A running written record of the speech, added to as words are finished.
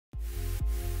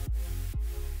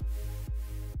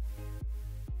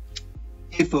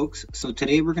Hey folks, so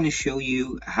today we're going to show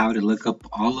you how to look up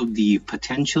all of the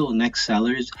potential next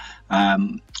sellers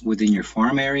within your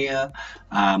farm area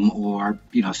or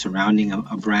surrounding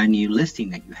a brand new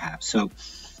listing that you have. So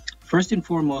first and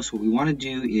foremost, what we want to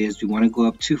do is we want to go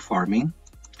up to farming.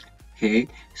 Okay,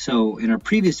 so in our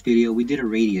previous video we did a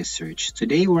radius search.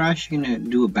 Today we're actually going to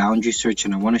do a boundary search,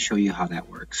 and I want to show you how that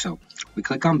works. So we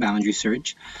click on boundary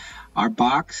search. Our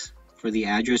box for the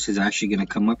address is actually going to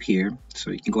come up here,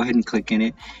 so you can go ahead and click in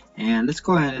it, and let's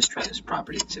go ahead and let's try this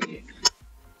property today.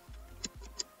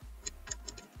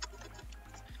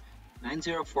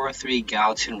 9043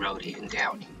 Gallatin Road in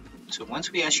Downey. So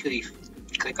once we actually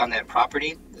click on that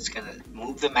property, it's going to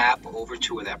move the map over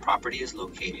to where that property is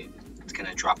located. It's going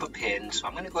to drop a pin, so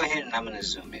I'm going to go ahead and I'm going to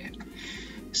zoom in.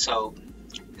 So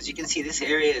as you can see, this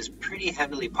area is pretty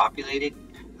heavily populated,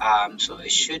 so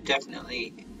it should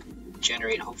definitely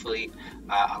generate hopefully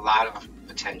a lot of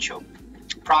potential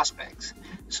prospects.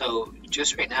 So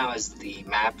just right now as the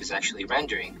map is actually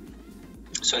rendering,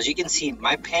 so as you can see,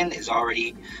 my pin is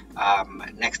already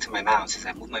next to my mouse. As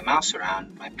I move my mouse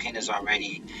around, my pin is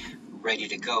already ready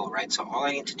to go, right? So all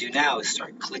I need to do now is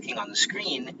start clicking on the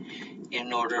screen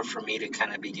in order for me to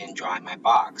kind of begin drawing my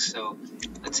box. So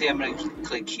let's say I'm going to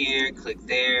click here, click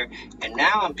there, and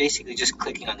now I'm basically just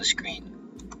clicking on the screen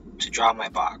to draw my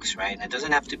box, right? And it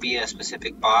doesn't have to be a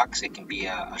specific box. It can be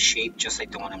a shape just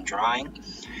like the one I'm drawing.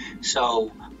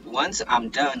 So once I'm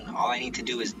done, all I need to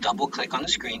do is double click on the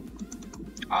screen.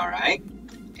 All right,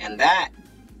 and that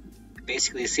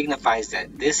basically signifies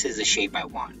that this is the shape I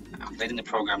want. I'm letting the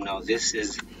program know this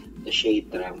is the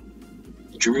shape that I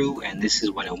drew, and this is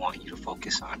what I want you to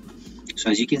focus on. So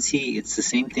as you can see, it's the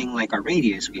same thing like our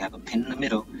radius. We have a pin in the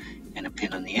middle and a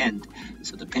pin on the end.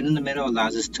 So the pin in the middle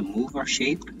allows us to move our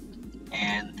shape,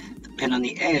 and the pin on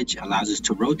the edge allows us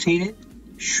to rotate it,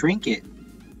 shrink it,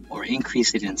 or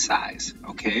increase it in size.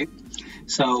 Okay,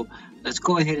 so let's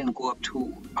go ahead and go up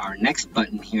to our next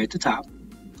button here at the top,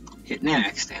 hit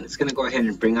next, and it's going to go ahead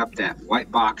and bring up that white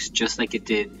box just like it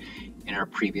did in our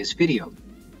previous video.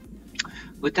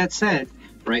 With that said,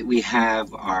 right, we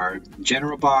have our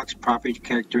general box, property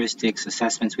characteristics,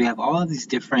 assessments. We have all of these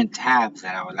different tabs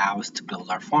that allow us to build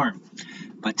our farm.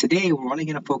 But today we're only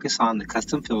going to focus on the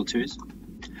custom filters.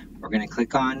 We're going to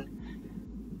click on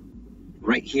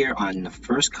right here on the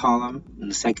first column in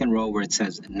the second row where it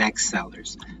says next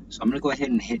sellers. So I'm going to go ahead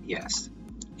and hit yes.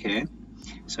 Okay.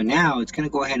 So now it's going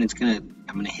to go ahead and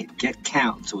I'm going to hit get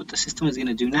count. So what the system is going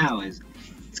to do now is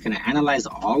it's going to analyze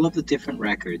all of the different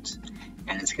records,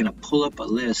 and it's going to pull up a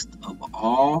list of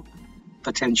all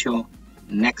potential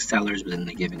next sellers within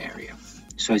the given area.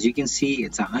 So as you can see,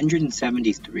 it's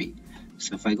 173.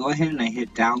 So if I go ahead and I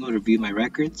hit download or view my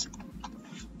records,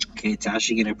 okay, it's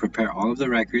actually going to prepare all of the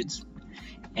records,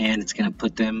 and it's going to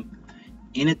put them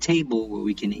in a table where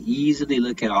we can easily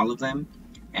look at all of them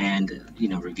and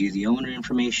review the owner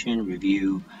information,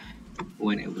 review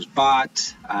when it was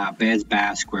bought, beds,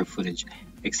 baths, square footage,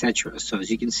 etc. So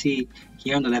as you can see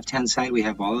here on the left hand side, we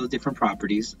have all of the different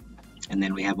properties, and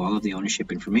then we have all of the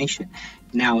ownership information.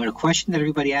 Now a question that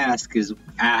everybody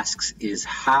asks is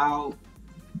how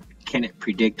can it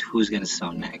predict who's going to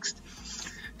sell next?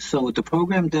 So what the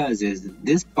program does is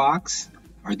this box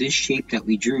or this shape that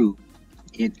we drew,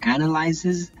 it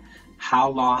analyzes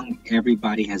how long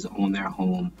everybody has owned their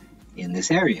home in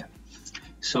this area.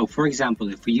 So for example,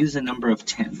 if we use a number of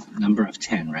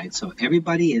 10, right? So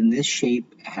everybody in this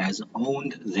shape has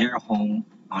owned their home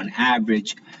on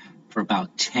average for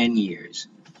about 10 years.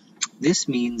 This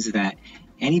means that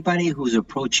anybody who's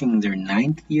approaching their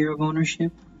 9th year of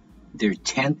ownership, their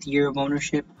 10th year of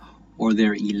ownership, or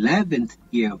their 11th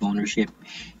year of ownership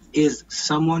is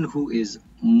someone who is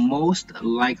most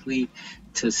likely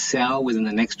to sell within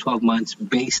the next 12 months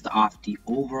based off the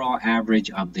overall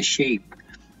average of the shape,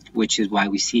 which is why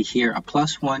we see here a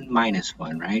 +1,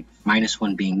 -1, right?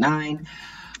 -1 being 9,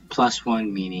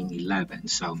 +1 meaning 11.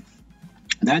 So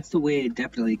that's the way it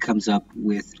definitely comes up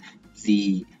with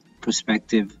the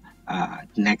prospective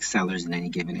next sellers in any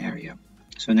given area.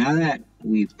 So now that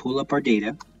we pull up our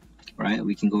data, right,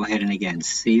 we can go ahead and again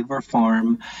save our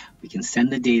farm. We can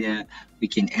send the data. We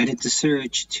can edit the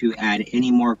search to add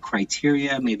any more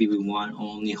criteria. Maybe we want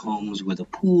only homes with a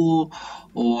pool,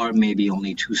 or maybe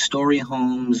only 2-story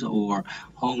homes, or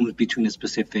homes between a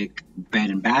specific bed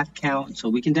and bath count. So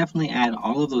we can definitely add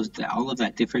all of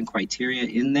that different criteria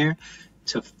in there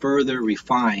to further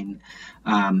refine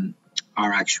our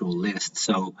actual list.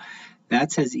 So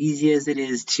that's as easy as it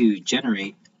is to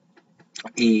generate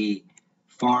a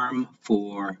farm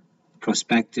for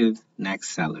prospective next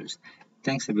sellers.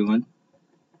 Thanks, everyone.